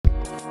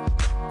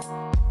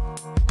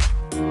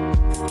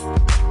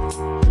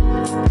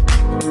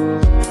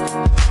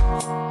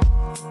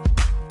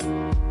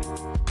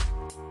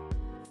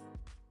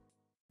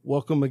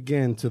Welcome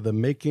again to the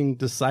Making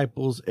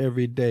Disciples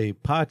Every Day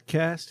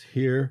podcast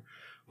here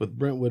with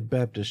Brentwood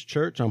Baptist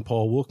Church. I'm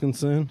Paul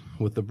Wilkinson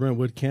with the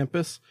Brentwood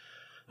campus.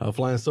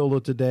 Flying solo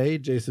today.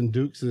 Jason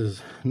Dukes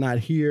is not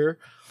here,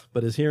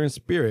 but is here in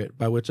spirit,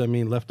 by which I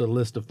mean left a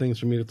list of things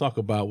for me to talk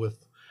about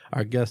with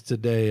our guest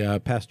today,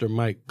 Pastor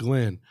Mike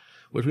Glenn,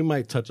 which we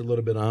might touch a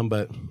little bit on,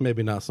 but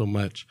maybe not so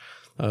much.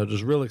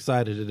 Just real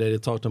excited today to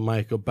talk to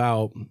Mike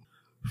about,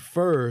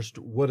 first,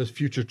 what does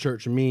future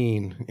church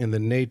mean in the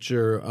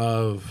nature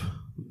of,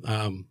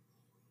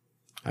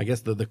 I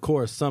guess, the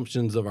core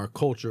assumptions of our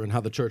culture and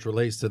how the church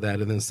relates to that.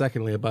 And then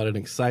secondly, about an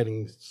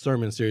exciting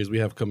sermon series we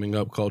have coming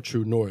up called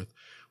True North,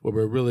 where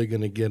we're really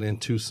going to get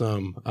into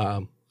some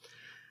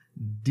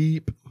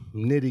deep,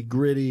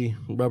 nitty-gritty,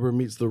 rubber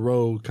meets the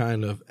road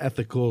kind of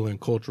ethical and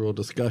cultural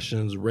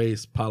discussions,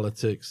 race,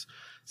 politics,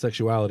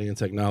 sexuality, and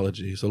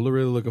technology. So we're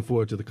really looking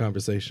forward to the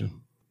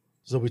conversation.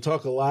 So we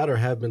talk a lot, or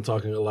have been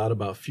talking a lot,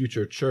 about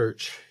future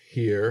church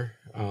here.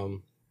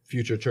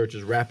 Future church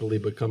is rapidly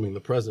becoming the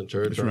present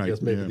church, That's or right. I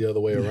guess maybe the other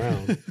way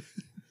around.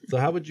 So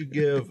how would you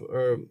give,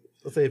 or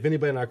let's say if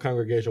anybody in our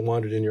congregation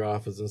wandered in your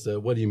office and said,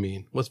 what do you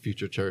mean? What's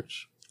future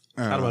church?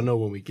 How do I know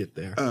when we get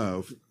there?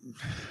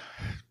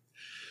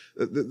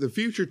 The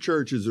future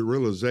church is a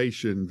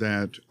realization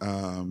that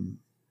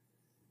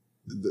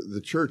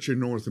the church in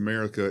North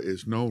America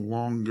is no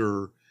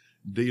longer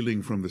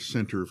dealing from the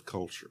center of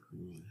culture.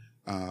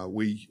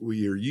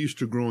 We are used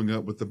to growing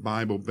up with the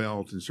Bible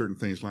Belt and certain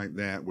things like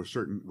that,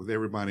 with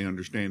everybody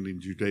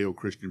understanding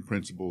Judeo-Christian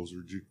principles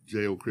or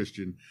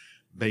Judeo-Christian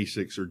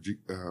basics or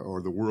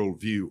the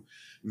worldview.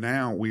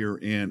 Now we are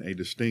in a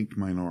distinct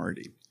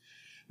minority.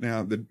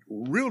 Now the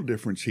real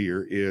difference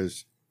here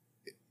is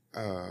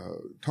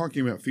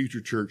talking about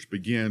future church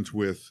begins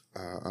with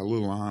a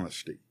little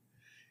honesty.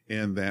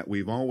 In that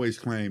we've always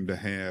claimed to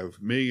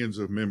have millions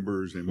of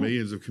members and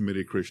millions of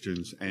committed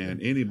Christians,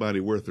 and anybody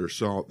worth their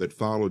salt that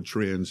followed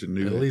trends and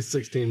knew at least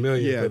 16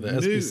 million for the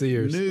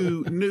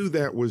SBCers. knew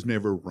that was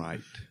never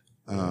right.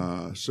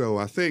 So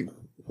I think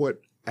what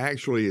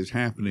actually is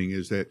happening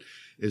is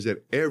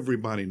that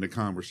everybody in the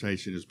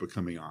conversation is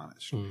becoming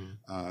honest.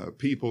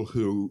 People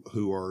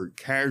who are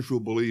casual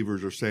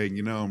believers are saying,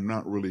 I'm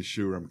not really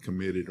sure I'm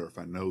committed, or if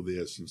I know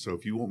this, and so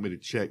if you want me to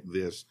check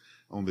this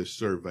on this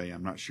survey,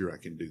 I'm not sure I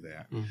can do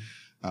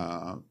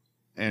that.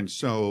 And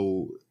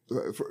so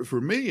for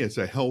me, it's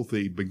a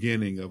healthy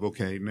beginning of,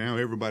 okay, now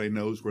everybody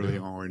knows where they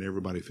are and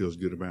everybody feels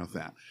good about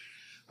that.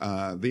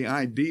 The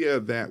idea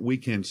that we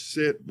can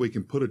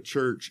put a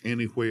church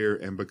anywhere,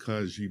 and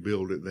because you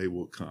build it, they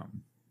will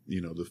come,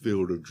 the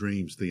field of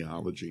dreams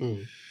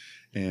theology.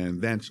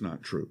 And that's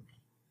not true.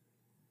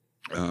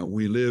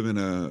 We live in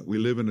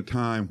a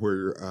time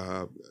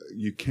where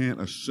you can't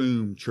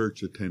assume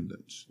church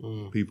attendance.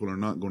 People are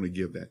not going to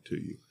give that to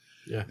you.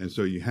 Yeah. And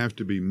so you have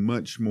to be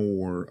much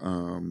more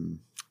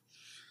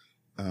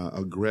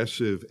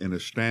aggressive in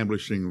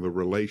establishing the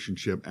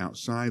relationship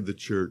outside the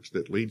church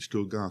that leads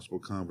to a gospel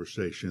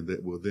conversation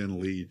that will then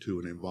lead to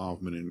an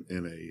involvement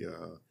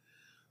in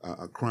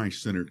a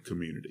Christ-centered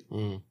community.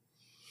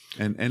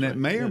 And it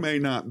may or may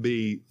not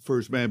be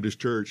First Baptist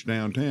Church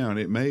downtown.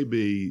 It may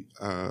be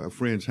a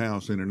friend's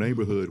house in a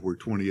neighborhood where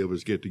 20 of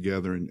us get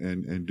together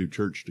and do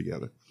church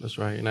together. That's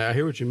right. And I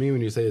hear what you mean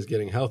when you say it's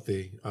getting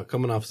healthy.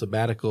 Coming off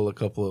sabbatical a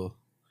couple of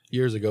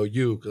years ago,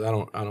 because I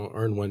don't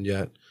earn one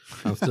yet.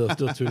 I'm still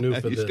too new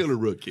for this. You're still a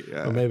rookie.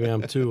 Or maybe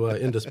I'm too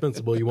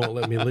indispensable. You won't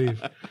let me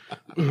leave.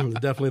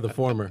 Definitely the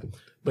former.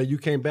 But you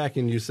came back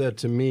and you said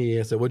to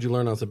me, I said, what'd you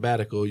learn on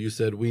sabbatical? You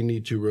said, we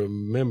need to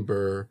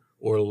remember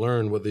or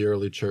learn what the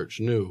early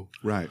church knew.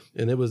 Right.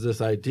 And it was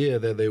this idea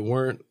that they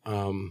weren't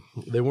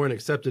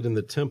accepted in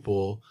the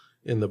temple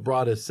in the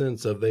broadest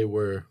sense of they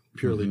were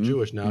purely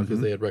Jewish now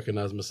because they had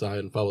recognized Messiah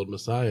and followed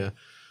Messiah.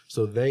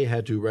 So they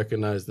had to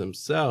recognize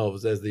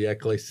themselves as the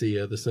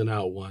ecclesia, the sent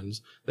out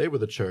ones. They were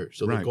the church.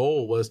 So the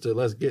goal was to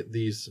let's get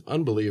these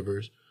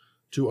unbelievers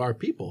to our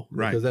people,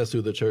 because that's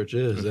who the church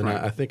is. That's and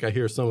I think I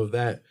hear some of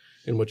that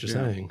in what you're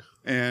saying.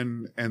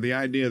 And the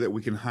idea that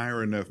we can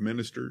hire enough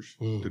ministers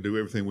to do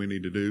everything we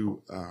need to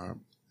do.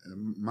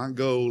 My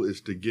goal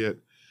is to get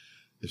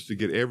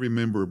every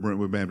member of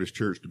Brentwood Baptist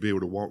Church to be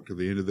able to walk to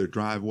the end of their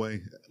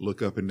driveway,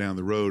 look up and down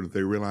the road. If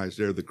they realize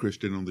they're the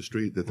Christian on the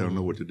street, that they'll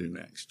know what to do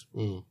next.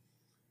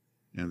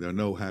 And they'll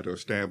know how to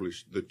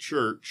establish the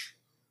church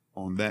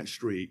on that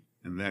street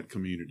and that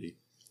community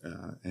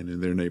and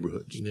in their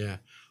neighborhoods. Yeah.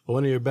 Well,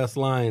 one of your best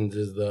lines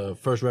is the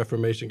first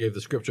Reformation gave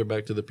the scripture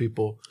back to the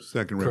people.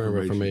 Second Current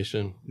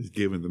Reformation is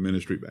giving the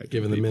ministry back.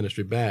 Giving the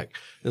ministry back.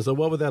 And so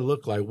what would that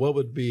look like? What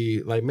would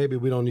be, like, maybe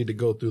we don't need to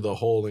go through the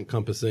whole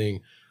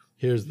encompassing,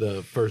 here's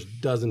the first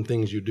dozen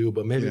things you do,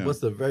 but maybe what's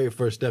the very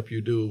first step you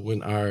do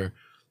when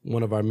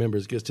one of our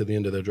members gets to the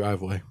end of their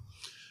driveway?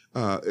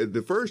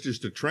 The first is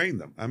to train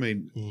them. I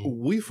mean,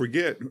 we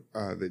forget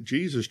that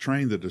Jesus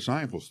trained the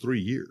disciples 3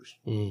 years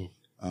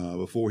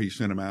before he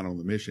sent them out on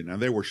the mission. Now,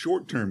 there were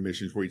short-term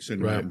missions where he'd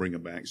send them out and bring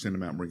them back, send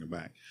them out and bring them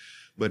back.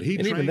 But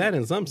even that,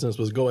 in some sense,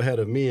 was go ahead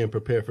of me and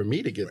prepare for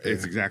me to get there.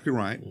 That's exactly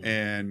right.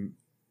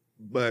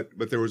 but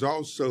there was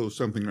also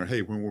something like,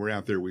 hey, when we were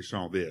out there, we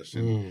saw this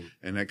and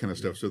that kind of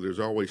stuff. So there's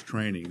always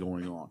training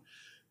going on.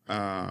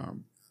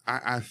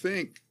 I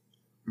think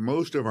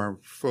most of our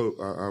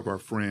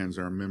friends,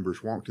 our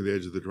members, walk to the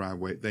edge of the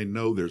driveway. They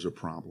know there's a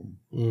problem,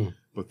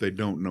 but they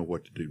don't know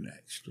what to do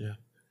next. Yeah.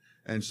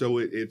 And so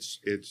it's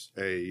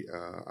a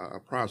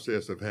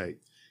process of, hey,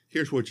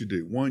 here's what you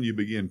do. One, you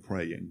begin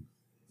praying.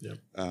 Yeah.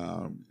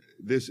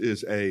 This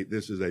is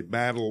a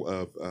battle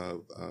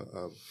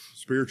of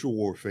spiritual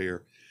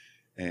warfare,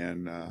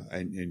 and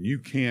you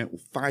can't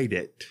fight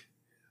it,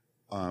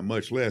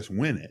 much less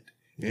win it,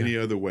 any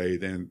other way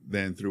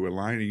than through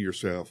aligning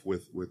yourself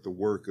with the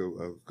work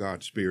of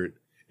God's Spirit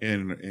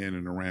in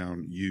and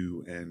around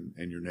you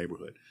and your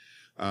neighborhood.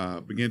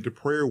 Begin to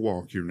prayer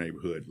walk your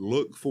neighborhood.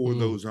 Look for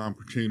those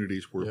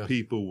opportunities where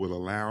people will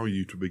allow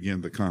you to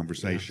begin the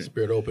conversation.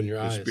 Spirit open your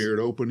eyes. Spirit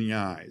open the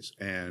eyes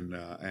and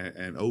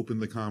open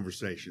the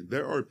conversation.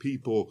 There are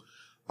people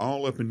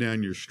all up and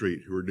down your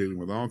street who are dealing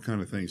with all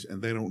kind of things,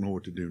 and they don't know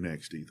what to do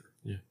next either.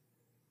 Yeah.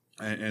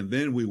 And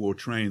then we will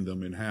train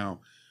them in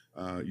how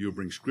you'll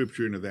bring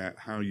Scripture into that,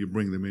 how you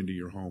bring them into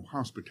your home.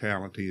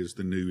 Hospitality is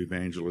the new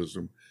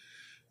evangelism.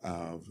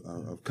 Of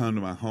come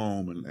to my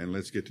home and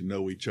let's get to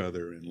know each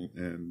other and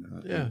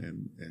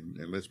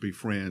let's be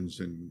friends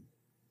and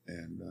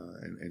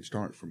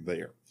start from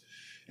there,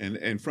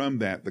 and from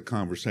that the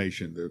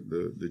conversation,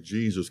 the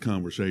Jesus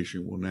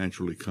conversation will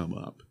naturally come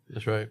up.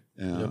 That's right,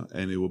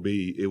 and it will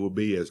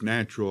be as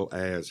natural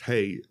as,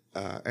 hey,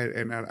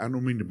 and I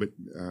don't mean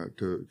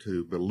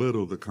to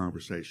belittle the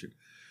conversation.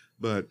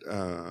 But,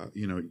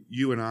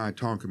 you and I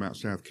talk about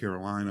South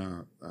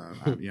Carolina.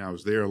 I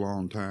was there a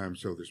long time.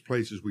 So there's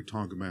places we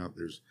talk about.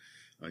 There's,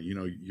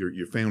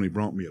 your family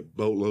brought me a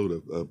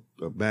boatload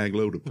a bag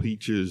load of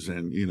peaches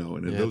and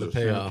those are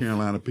South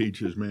Carolina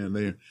peaches, man,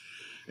 there.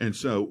 And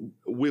so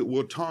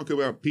we'll talk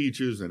about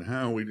peaches and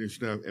how we do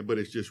stuff, but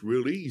it's just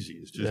real easy.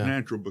 It's just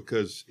natural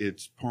because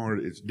it's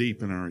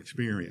deep in our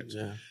experience.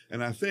 Yeah.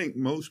 And I think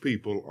most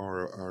people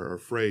are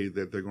afraid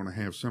that they're going to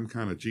have some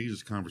kind of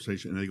Jesus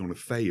conversation and they're going to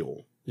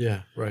fail.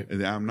 Yeah, right.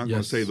 And I'm not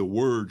going to say the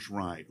words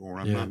right, or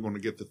I'm not going to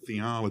get the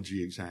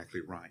theology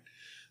exactly right.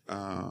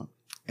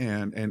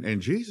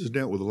 And Jesus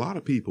dealt with a lot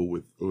of people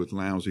with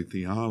lousy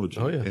theology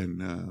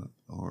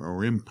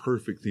or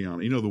imperfect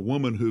theology. The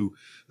woman who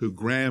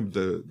grabbed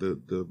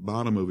the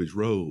bottom of his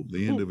robe,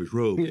 the end of his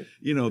robe.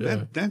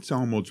 That's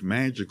almost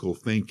magical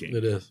thinking.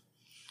 It is.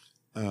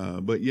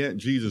 But yet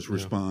Jesus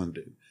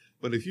responded.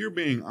 But if you're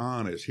being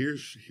honest,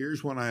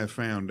 here's what I have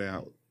found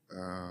out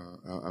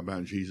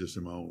about Jesus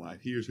in my own life.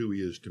 Here's who he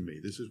is to me.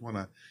 This is what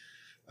I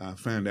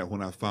found out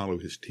when I follow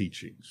his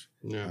teachings.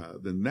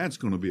 Then that's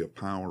going to be a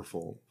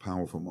powerful,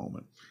 powerful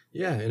moment.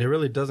 Yeah, and it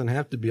really doesn't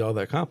have to be all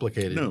that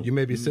complicated. No. You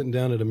may be sitting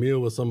down at a meal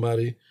with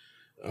somebody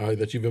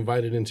that you've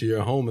invited into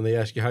your home, and they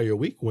ask you how your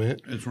week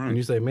went. That's right. And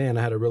you say, man,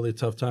 I had a really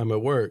tough time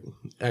at work.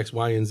 X,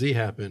 Y, and Z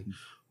happened.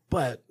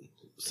 But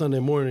Sunday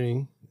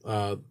morning,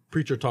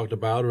 preacher talked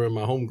about, or in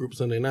my home group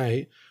Sunday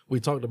night, we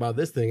talked about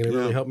this thing, and it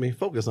really helped me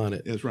focus on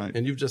it. That's right.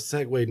 And you've just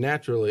segued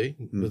naturally.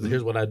 Because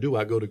here's what I do.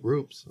 I go to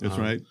groups. That's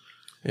right.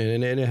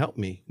 And it helped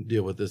me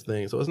deal with this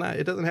thing. So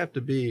it doesn't have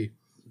to be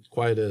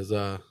quite as,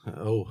 I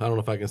don't know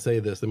if I can say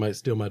this. They might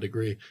steal my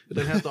degree. It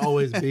doesn't have to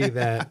always be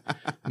that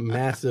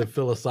massive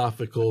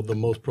philosophical, the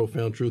most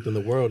profound truth in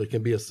the world. It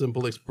can be a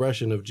simple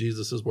expression of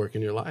Jesus' work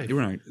in your life. You're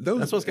right.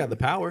 That's what's got the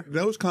power.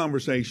 Those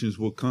conversations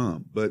will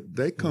come, but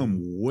they come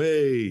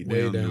way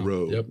down the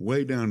road. Yep.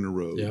 Way down the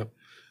road. Yep.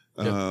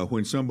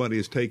 When somebody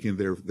is taking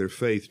their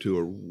faith to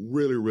a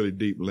really, really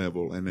deep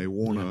level, and they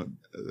want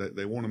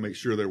to make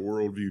sure their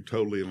worldview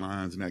totally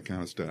aligns and that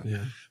kind of stuff.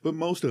 Yeah. But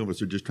most of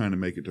us are just trying to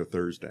make it to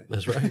Thursday.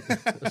 That's right.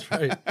 That's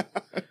right.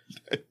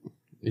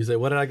 You say,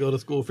 what did I go to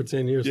school for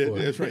 10 years for?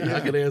 That's right. Yeah. I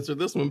could answer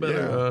this one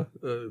better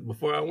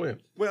before I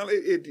went. Well,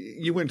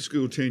 you went to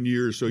school 10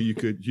 years so you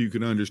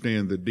could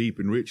understand the deep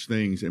and rich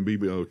things and be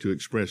able to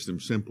express them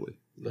simply.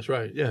 That's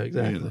right. Yeah,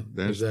 exactly.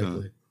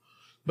 Exactly.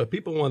 But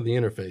people want the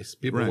interface.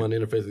 People want the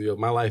interface with you.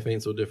 My life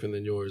ain't so different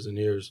than yours, and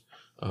here's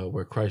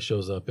where Christ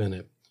shows up in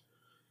it.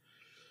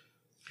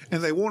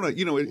 And they want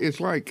to, it's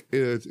like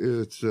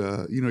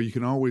you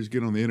can always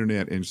get on the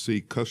internet and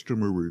see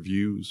customer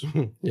reviews.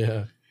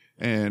 Yeah.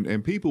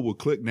 And people will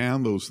click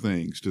down those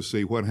things to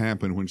see what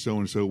happened when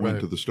so-and-so went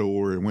to the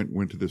store and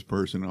went to this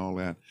person and all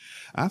that.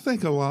 I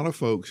think a lot of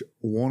folks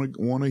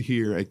want to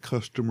hear a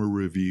customer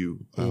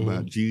review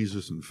about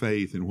Jesus and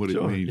faith and what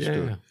it means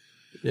to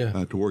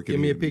work. Give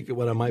me a peek at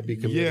what I might be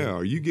committing. Yeah,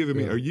 are you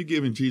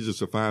giving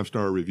Jesus a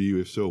 5-star review?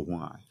 If so,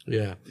 why?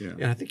 Yeah.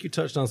 And I think you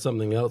touched on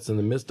something else in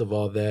the midst of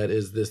all that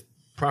is this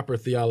proper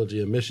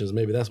theology of missions.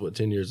 Maybe that's what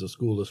 10 years of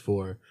school is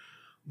for.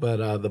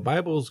 But the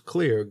Bible's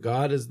clear.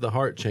 God is the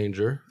heart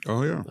changer.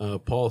 Oh, yeah.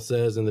 Paul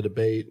says in the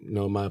debate,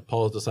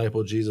 Paul's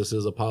disciple, Jesus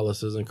is,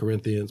 Apollos is in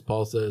Corinthians.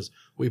 Paul says,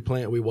 we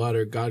plant, we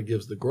water, God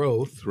gives the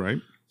growth. That's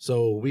right.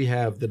 So we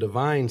have the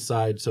divine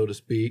side, so to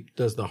speak,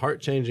 does the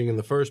heart changing in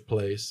the first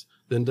place.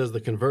 then does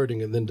the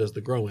converting, and then does the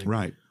growing.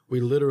 Right.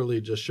 We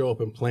literally just show up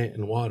and plant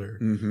and water,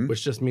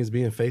 which just means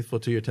being faithful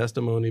to your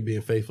testimony,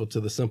 being faithful to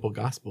the simple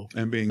gospel.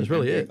 And being, That's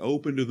really being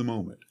open to the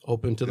moment.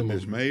 Open to the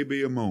moment. There may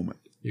be a moment.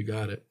 You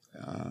got it.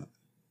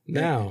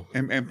 Now.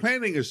 And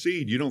planting a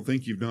seed, you don't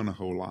think you've done a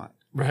whole lot.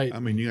 Right. I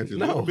mean, you got this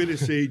little bit of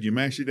seed, you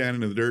mash it down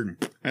into the dirt, and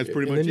that's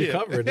pretty much it. And then you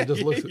cover it. It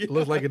just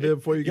looks like it did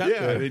before you got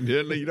there.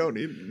 Yeah, you don't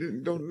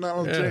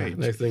change.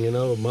 Next thing you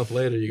know, a month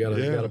later, you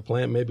gotta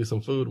plant maybe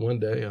some food one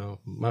day.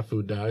 My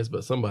food dies,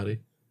 but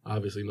somebody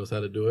obviously knows how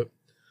to do it.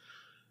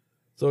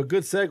 So a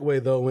good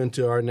segue, though,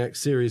 into our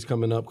next series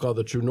coming up called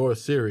the True North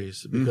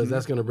series, because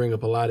that's going to bring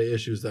up a lot of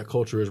issues that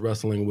culture is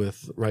wrestling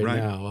with right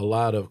now. A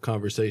lot of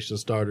conversation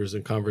starters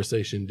and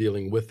conversation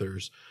dealing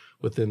withers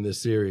within this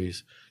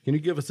series. Can you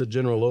give us a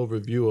general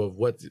overview of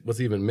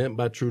what's even meant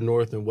by True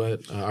North and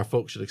what our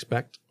folks should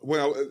expect?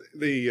 Well,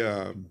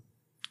 the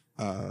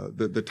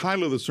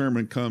title of the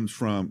sermon comes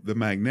from the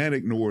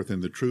magnetic north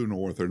and the true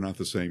north are not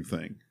the same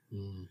thing.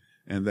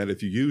 And that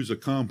if you use a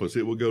compass,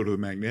 it will go to the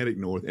magnetic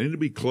north, and it'll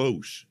be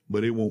close,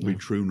 but it won't be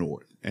true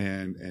north.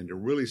 And to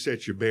really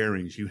set your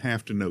bearings, you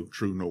have to know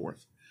true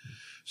north.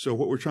 So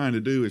what we're trying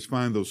to do is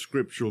find those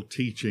scriptural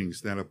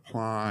teachings that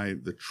apply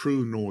the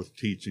true north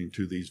teaching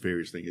to these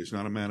various things. It's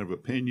not a matter of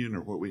opinion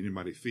or what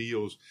anybody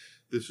feels.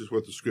 This is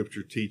what the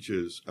scripture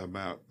teaches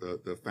about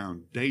the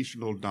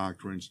foundational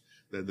doctrines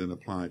that then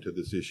apply to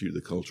this issue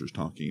the culture is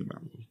talking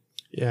about.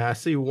 Yeah, I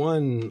see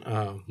one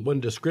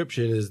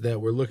description is that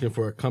we're looking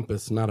for a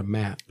compass, not a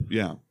map.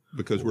 Yeah,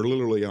 because we're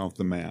literally off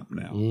the map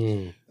now.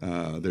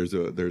 There's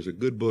a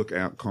good book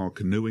out called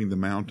Canoeing the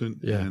Mountain,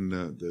 and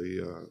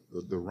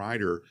the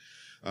writer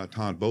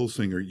Todd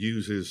Bolsinger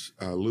uses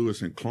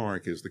Lewis and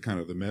Clark as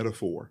the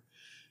metaphor,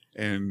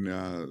 and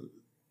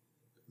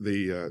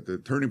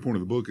the turning point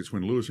of the book is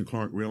when Lewis and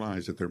Clark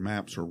realize that their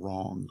maps are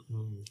wrong,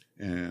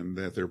 and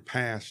that they're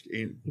past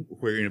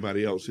where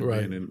anybody else has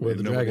been, and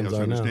nobody else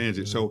understands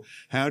it. So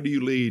how do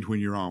you lead when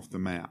you're off the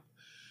map?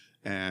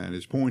 And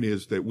his point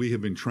is that we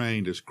have been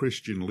trained as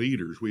Christian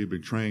leaders. We have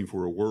been trained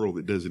for a world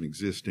that doesn't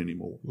exist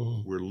anymore.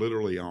 We're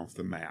literally off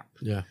the map.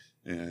 Yeah.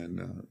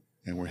 And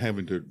we're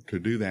having to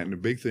do that. And the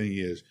big thing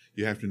is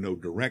you have to know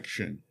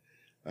direction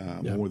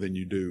more than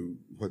you do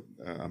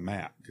a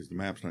map, because the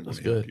map's not going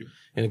to help you.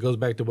 And it goes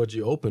back to what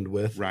you opened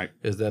with,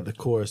 is that the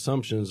core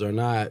assumptions are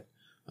not,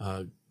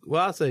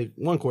 I'd say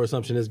one core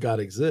assumption is God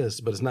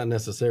exists, but it's not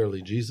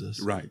necessarily Jesus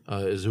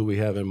is who we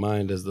have in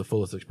mind as the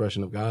fullest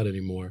expression of God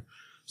anymore.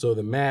 So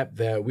the map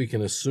that we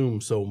can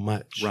assume so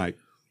much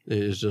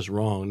is just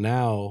wrong.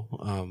 Now,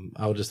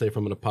 I would just say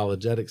from an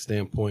apologetic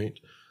standpoint,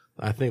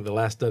 I think the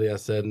last study I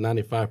said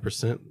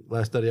 95%,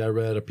 last study I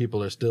read, of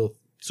people are still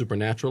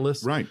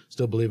supernaturalists,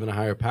 still believe in a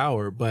higher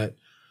power, but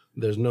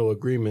there's no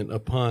agreement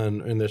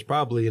upon, and there's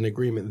probably an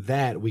agreement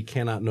that we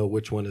cannot know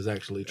which one is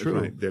actually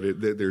true. Right.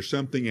 That there's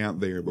something out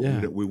there,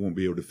 but we won't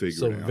be able to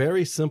figure it out. So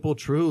very simple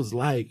truths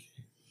like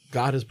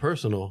God is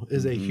personal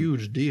is a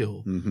huge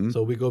deal.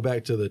 So we go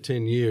back to the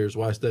 10 years,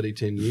 why study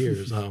 10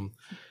 years?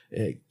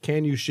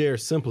 Can you share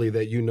simply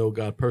that you know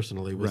God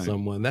personally with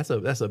someone? That's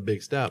a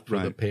big step for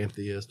the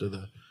pantheist or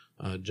the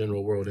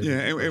general world. Yeah,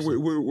 and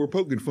we're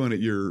poking fun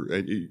at your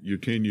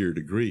 10-year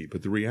degree,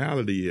 but the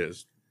reality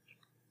is,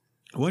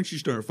 once you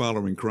start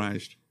following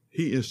Christ,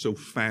 He is so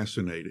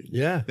fascinating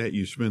that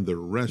you spend the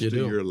rest of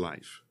your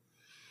life.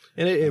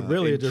 And it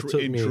really just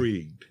took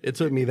intrigued. It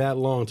took me that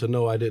long to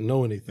know I didn't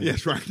know anything.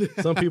 Yes, right.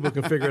 Some people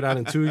can figure it out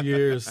in 2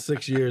 years,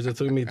 6 years. It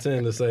took me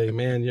 10 to say,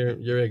 man,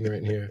 you're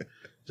ignorant here.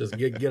 Just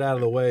get out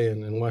of the way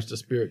and watch the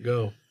Spirit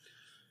go.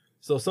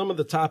 So some of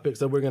the topics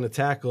that we're going to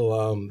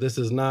tackle, this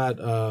is not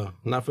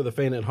for the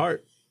faint at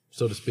heart,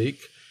 so to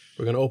speak.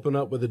 We're going to open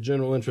up with a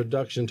general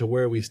introduction to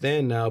where we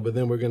stand now, but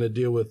then we're going to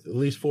deal with at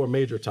least 4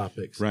 major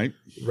topics. Right.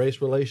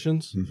 Race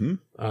relations,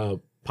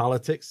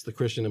 politics, the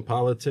Christian in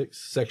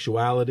politics,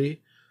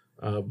 sexuality,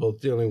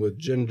 both dealing with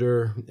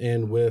gender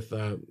and with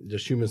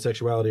just human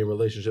sexuality in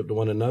relationship to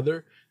one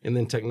another, and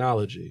then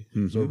technology.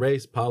 So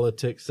race,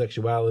 politics,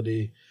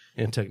 sexuality,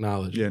 and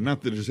technology. Yeah,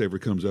 not that this ever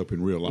comes up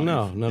in real life.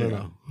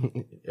 No.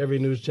 Every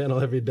news channel,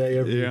 every day,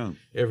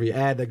 every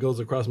ad that goes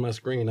across my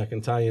screen, I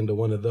can tie into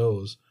one of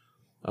those.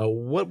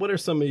 What are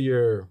some of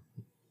your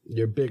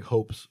big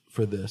hopes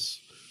for this?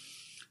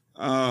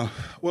 Well,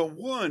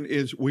 one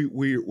is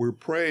we're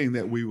praying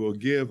that we will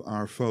give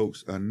our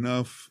folks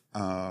enough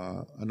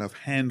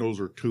handles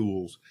or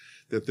tools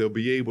that they'll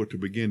be able to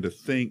begin to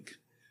think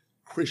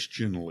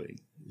Christianly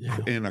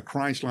in a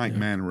Christ-like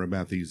manner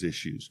about these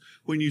issues.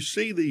 When you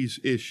see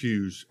these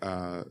issues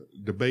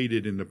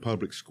debated in the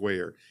public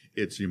square,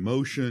 it's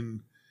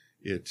emotion,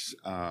 it's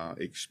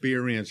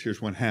experience.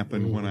 Here's what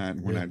happened when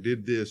I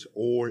did this,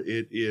 or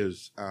it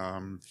is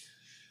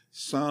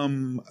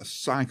some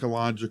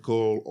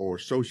psychological or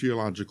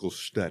sociological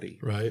study.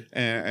 Right.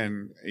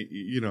 And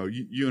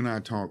you and I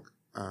talk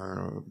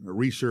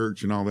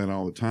research and all that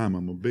all the time.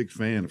 I'm a big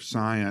fan of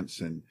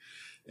science, and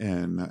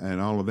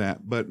and all of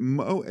that. But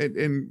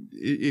and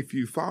if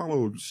you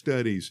follow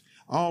studies,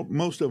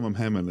 most of them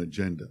have an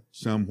agenda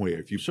somewhere.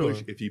 If you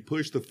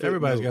push the footnote,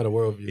 everybody's got a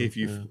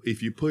worldview.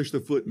 If you push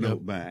the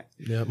footnote back,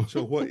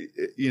 so what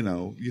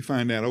you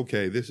find out,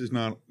 okay, this is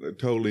not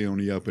totally on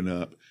the up and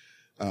up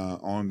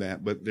on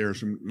that, but there are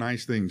some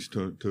nice things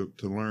to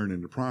learn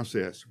in the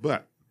process.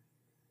 But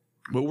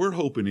what we're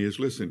hoping is,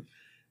 listen,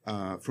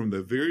 from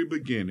the very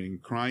beginning,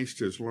 Christ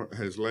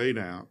has laid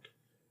out.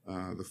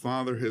 The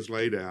Father has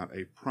laid out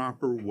a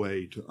proper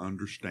way to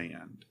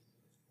understand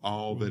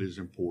all that is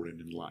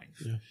important in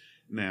life. Yeah.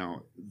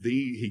 Now,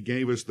 He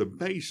gave us the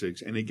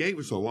basics, and He gave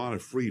us a lot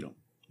of freedom.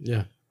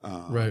 Yeah,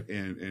 right.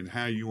 And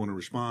how you want to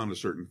respond to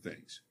certain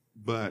things.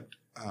 But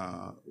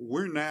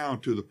we're now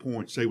to the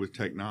point, say with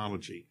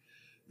technology,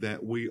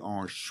 that we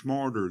are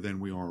smarter than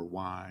we are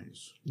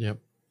wise. Yep.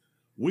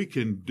 We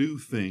can do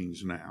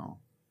things now.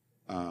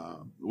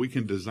 We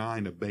can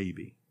design a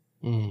baby.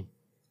 Mm.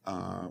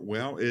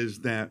 Well, is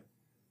that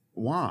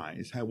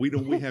wise?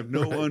 We have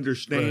no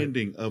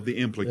understanding of the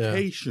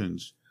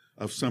implications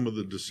of some of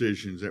the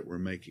decisions that we're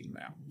making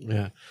now.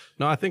 Yeah.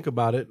 No, I think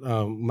about it.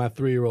 My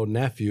 3-year-old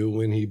nephew,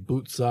 when he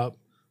boots up,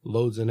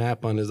 loads an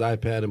app on his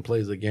iPad and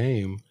plays a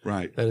game,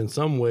 right? That in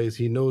some ways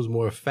he knows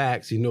more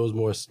facts, he knows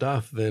more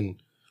stuff than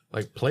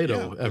like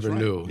Plato ever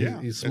knew. Yeah,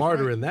 he's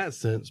smarter in that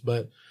sense,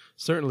 but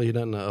certainly he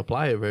doesn't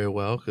apply it very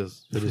well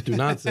because they just do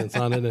nonsense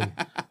on it and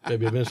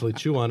maybe eventually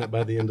chew on it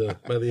by the end of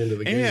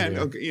the game.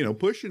 And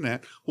pushing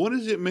that, what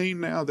does it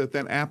mean now that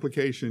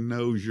application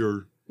knows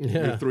your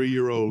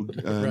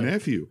 3-year-old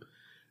nephew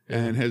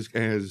and has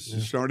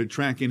started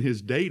tracking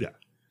his data?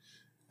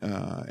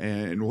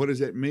 And what does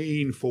that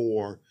mean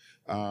for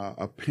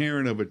a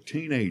parent of a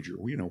teenager?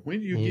 When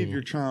do you give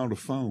your child a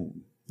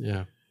phone?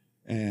 Yeah.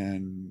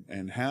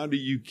 And how do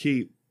you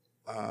keep,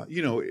 I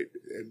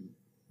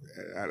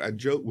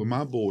joke with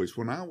my boys,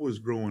 when I was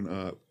growing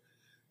up,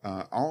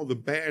 all the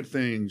bad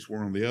things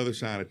were on the other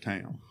side of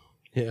town.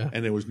 Yeah.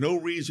 And there was no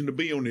reason to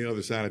be on the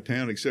other side of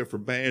town except for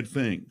bad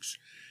things.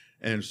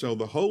 And so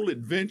the whole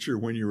adventure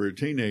when you were a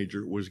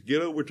teenager was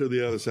get over to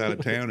the other side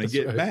of town and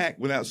get back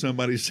without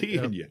somebody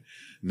seeing you.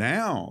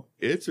 Now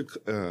it's a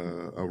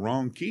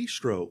wrong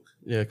keystroke.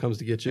 Yeah, it comes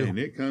to get you. And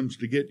it comes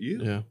to get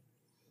you. Yeah.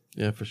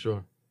 Yeah, for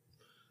sure.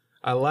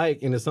 I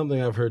like, and it's something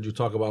I've heard you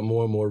talk about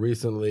more and more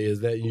recently,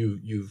 is that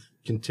you've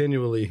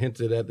continually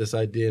hinted at this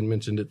idea and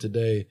mentioned it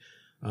today,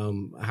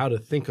 how to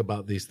think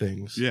about these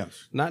things.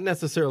 Yes. Not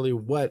necessarily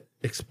what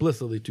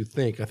explicitly to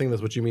think. I think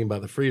that's what you mean by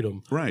the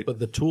freedom. Right. But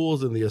the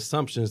tools and the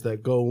assumptions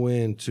that go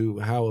into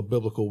how a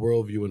biblical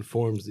worldview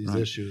informs these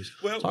issues.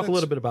 Well, talk a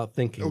little bit about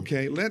thinking.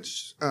 Okay,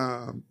 let's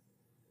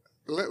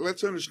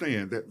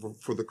understand that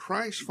for the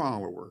Christ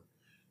follower,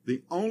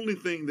 the only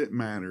thing that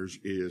matters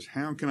is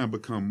how can I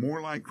become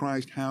more like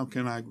Christ? How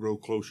can I grow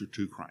closer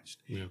to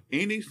Christ? Yeah.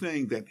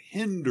 Anything that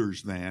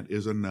hinders that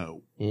is a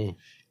no. Mm.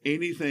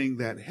 Anything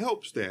that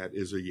helps that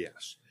is a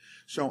yes.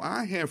 So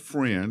I have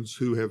friends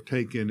who have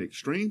taken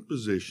extreme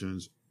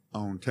positions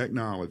on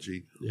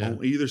technology on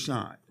either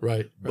side.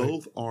 Right.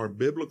 Both are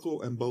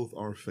biblical and both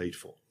are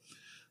faithful.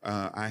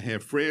 I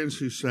have friends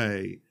who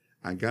say,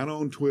 I got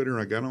on Twitter,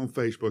 I got on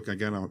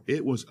Facebook,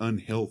 it was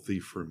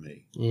unhealthy for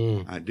me.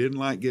 Mm. I didn't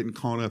like getting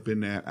caught up in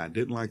that. I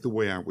didn't like the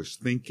way I was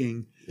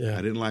thinking. Yeah.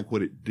 I didn't like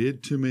what it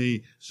did to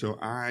me. So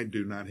I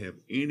do not have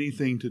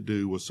anything to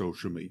do with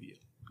social media.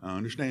 I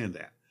understand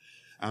that.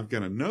 I've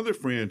got another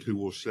friend who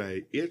will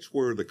say it's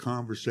where the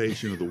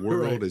conversation of the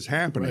world is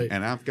happening,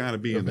 and I've got to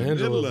be in the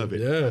middle of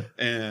it. Yeah.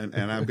 And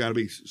I've got to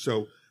be,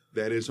 so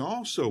that is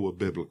also a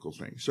biblical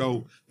thing.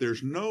 So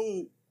there's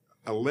no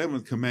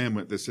 11th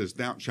commandment that says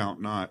thou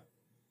shalt not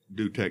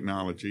do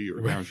technology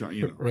or thou shalt,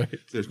 right.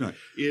 There's not.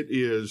 It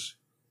is,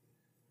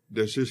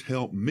 does this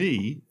help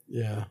me?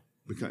 Yeah.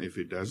 Because if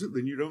it doesn't,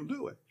 then you don't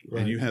do it.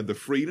 Right. And you have the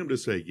freedom to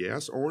say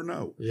yes or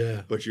no.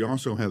 Yeah. But you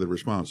also have the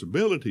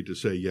responsibility to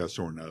say yes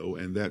or no,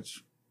 and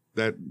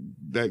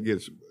that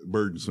gets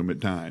burdensome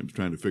at times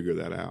trying to figure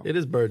that out. It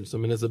is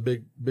burdensome, and it's a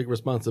big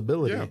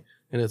responsibility. Yeah.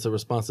 And it's a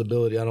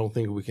responsibility I don't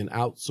think we can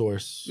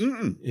outsource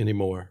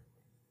anymore.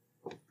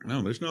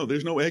 No,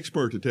 there's no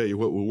expert to tell you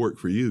what will work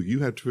for you.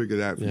 You have to figure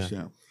that out for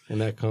yourself. And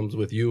that comes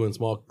with you and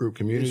small group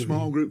community.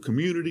 Small group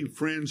community,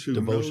 friends who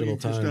devotional know you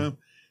time. Stuff,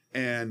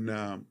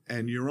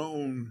 and your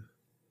own,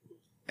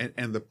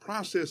 and the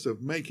process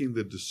of making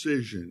the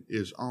decision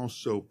is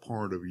also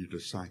part of your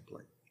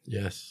discipling.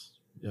 Yes.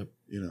 Yep.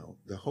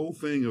 The whole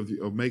thing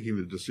of making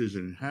the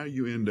decision and how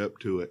you end up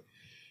to it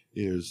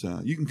is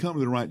you can come to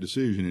the right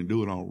decision and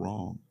do it all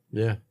wrong.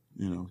 Yeah.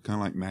 Kind of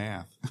like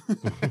math.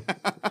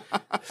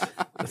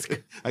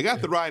 I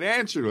got the right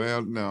answer.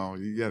 Well, no,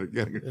 you got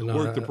to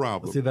work the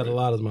problem. I see that a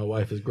lot as my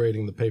wife is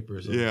grading the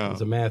papers.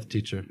 As a math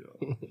teacher.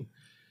 Yeah.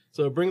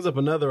 So it brings up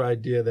another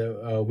idea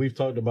that we've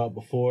talked about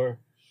before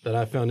that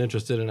I found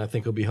interested in. I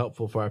think will be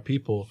helpful for our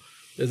people.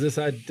 Is this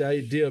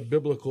idea of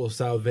biblical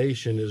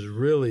salvation is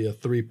really a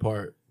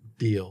 3-part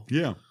deal.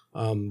 Yeah.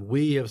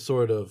 we have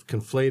sort of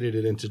conflated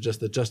it into just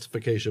the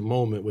justification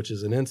moment, which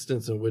is an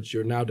instance in which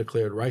you're now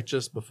declared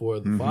righteous before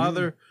the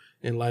Father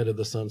in light of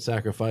the Son's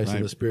sacrifice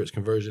and the Spirit's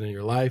conversion in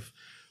your life.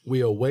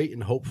 We await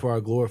and hope for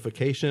our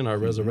glorification, our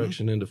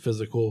resurrection into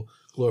physical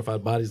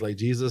glorified bodies like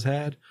Jesus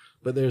had.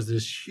 But there's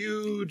this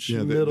huge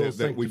middle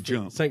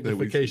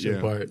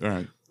sanctification part. All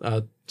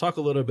right. Talk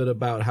a little bit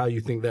about how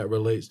you think that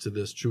relates to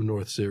this True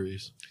North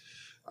series.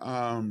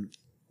 I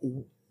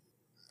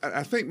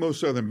think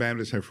most Southern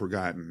Baptists have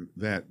forgotten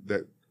that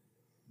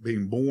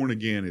being born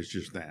again is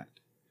just that.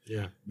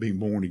 Yeah. Being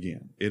born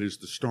again. It is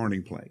the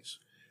starting place.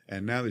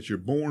 And now that you're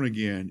born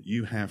again,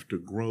 you have to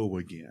grow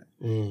again.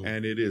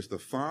 And it is the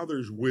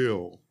Father's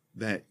will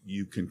that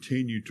you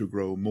continue to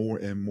grow more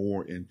and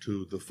more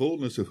into the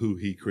fullness of who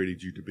he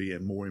created you to be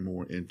and more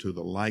into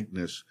the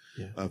likeness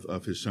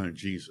of his Son,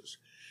 Jesus.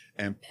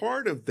 And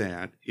part of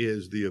that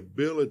is the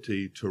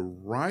ability to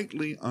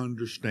rightly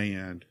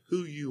understand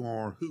who you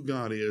are, who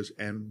God is,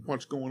 and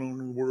what's going on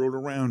in the world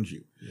around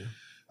you.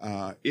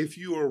 Yeah. If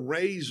you are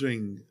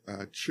raising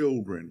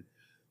children,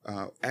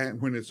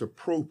 and when it's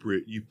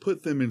appropriate, you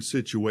put them in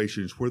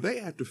situations where they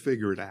have to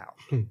figure it out.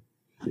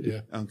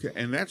 Yeah. Okay.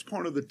 And that's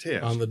part of the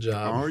test. On the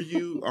job. Are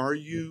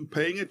you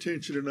paying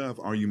attention enough?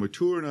 Are you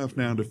mature enough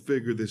now to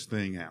figure this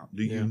thing out?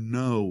 Do you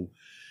know?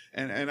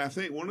 And I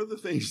think one of the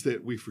things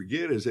that we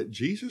forget is that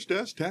Jesus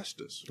does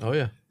test us. Oh,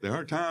 yeah. There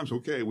are times,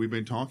 okay, we've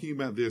been talking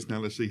about this. Now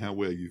let's see how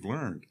well you've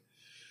learned.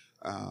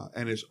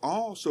 And it's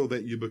all so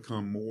that you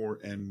become more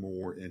and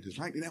more into it.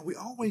 Like, now we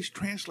always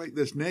translate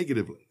this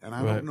negatively, and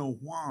I don't know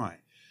why.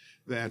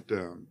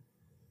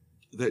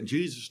 That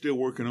Jesus is still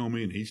working on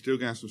me, and he's still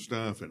got some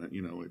stuff, and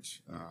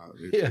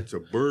it's a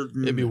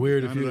burden. It'd be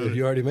weird if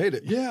you already made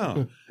it.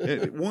 Yeah,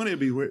 it'd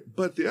be weird.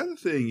 But the other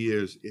thing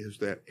is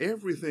that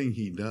everything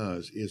he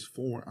does is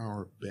for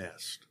our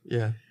best.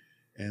 Yeah,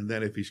 and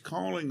that if he's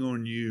calling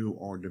on you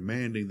or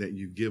demanding that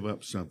you give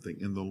up something,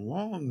 in the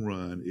long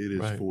run, it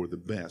is for the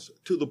best.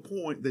 To the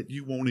point that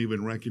you won't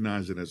even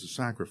recognize it as a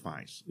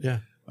sacrifice.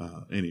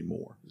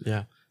 Anymore.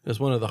 Yeah, that's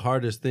one of the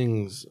hardest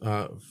things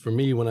for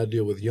me when I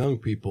deal with young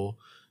people.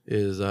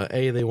 Is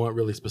they want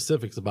really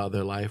specifics about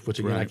their life, which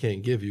again I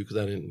can't give you because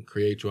I didn't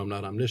create you. I'm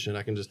not omniscient.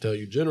 I can just tell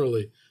you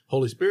generally.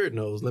 Holy Spirit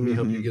knows. Let me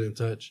help you get in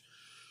touch.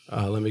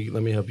 Let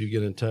me help you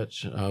get in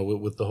touch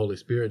with the Holy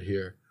Spirit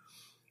here.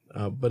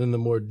 But in the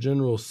more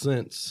general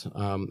sense,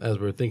 as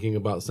we're thinking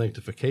about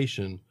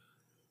sanctification,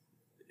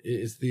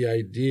 it's the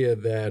idea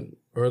that,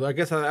 or I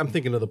guess I'm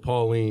thinking of the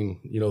Pauline,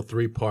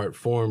 3-part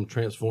form,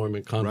 transform,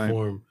 and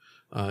conform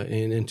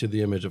into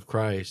the image of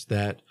Christ.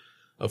 That,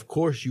 of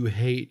course, you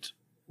hate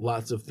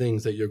lots of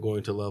things that you're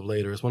going to love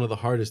later. It's one of the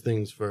hardest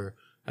things for,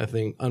 I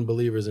think,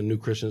 unbelievers and new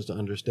Christians to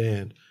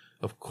understand.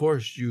 Of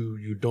course,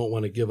 you don't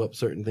want to give up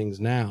certain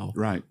things now.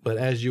 Right. But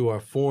as you are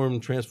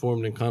formed,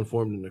 transformed, and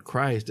conformed into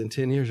Christ, in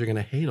 10 years, you're going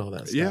to hate all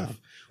that stuff.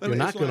 Yeah. You're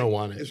not going to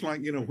want it. It's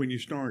like, when you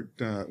start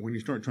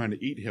trying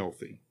to eat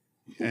healthy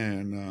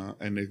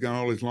and they've got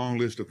all this long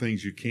list of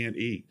things you can't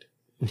eat.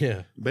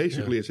 Yeah.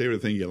 Basically, it's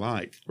everything you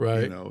like.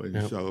 Right.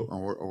 So,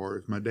 or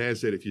if my dad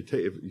said, if you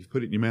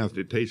put it in your mouth and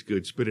it tastes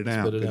good, spit it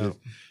out. Because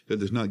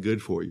it's not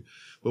good for you.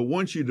 But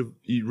once you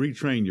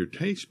retrain your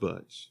taste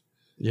buds,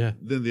 then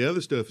the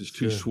other stuff is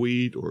too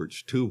sweet or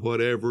it's too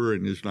whatever,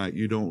 and it's like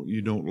you don't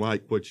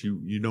like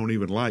you don't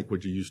even like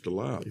what you used to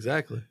love.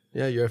 Exactly.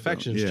 Yeah, your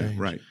affections change.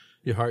 Right.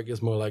 Your heart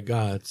gets more like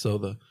God. So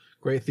the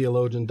great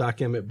theologian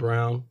Doc Emmett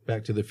Brown,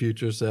 Back to the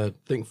Future, said,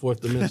 think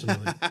fourth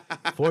dimensionally.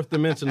 Fourth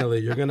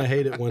dimensionally, you're going to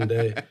hate it one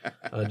day.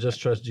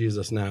 Just trust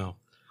Jesus now.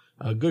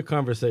 Good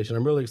conversation.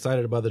 I'm really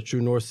excited about the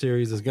True North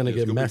series. It's going to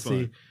get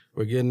messy.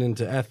 We're getting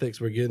into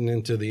ethics. We're getting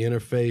into the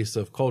interface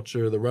of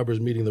culture. The rubber's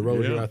meeting the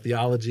road in our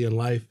theology and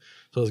life.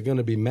 So it's going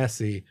to be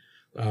messy.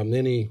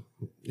 Any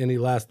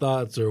last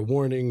thoughts or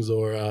warnings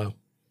or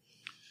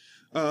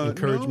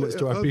encouragements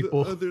to our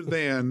people? Other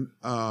than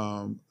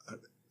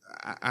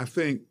I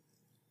think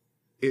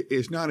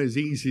it's not as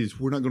easy as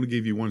we're not going to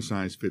give you one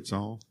size fits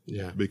all.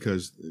 Yeah.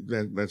 Because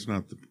that's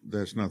not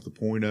the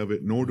point of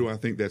it. Nor do I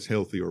think that's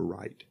healthy or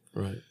right.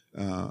 Right.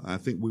 I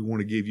think we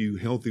want to give you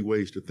healthy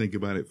ways to think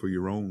about it for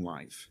your own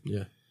life.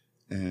 Yeah.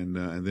 And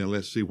then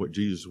let's see what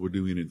Jesus will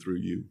do in and through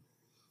you.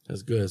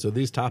 That's good. So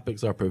these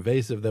topics are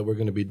pervasive that we're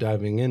going to be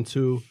diving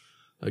into.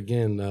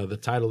 Again, the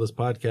title of this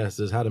podcast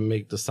is How to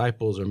Make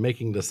Disciples or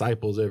Making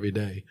Disciples Every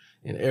Day.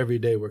 And every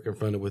day we're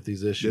confronted with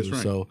these issues.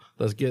 That's right. So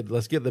let's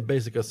get the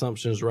basic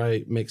assumptions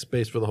right, make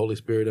space for the Holy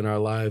Spirit in our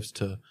lives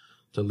to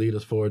lead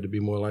us forward to be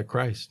more like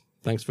Christ.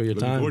 Thanks for your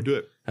time. Looking forward to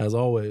it. As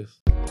always.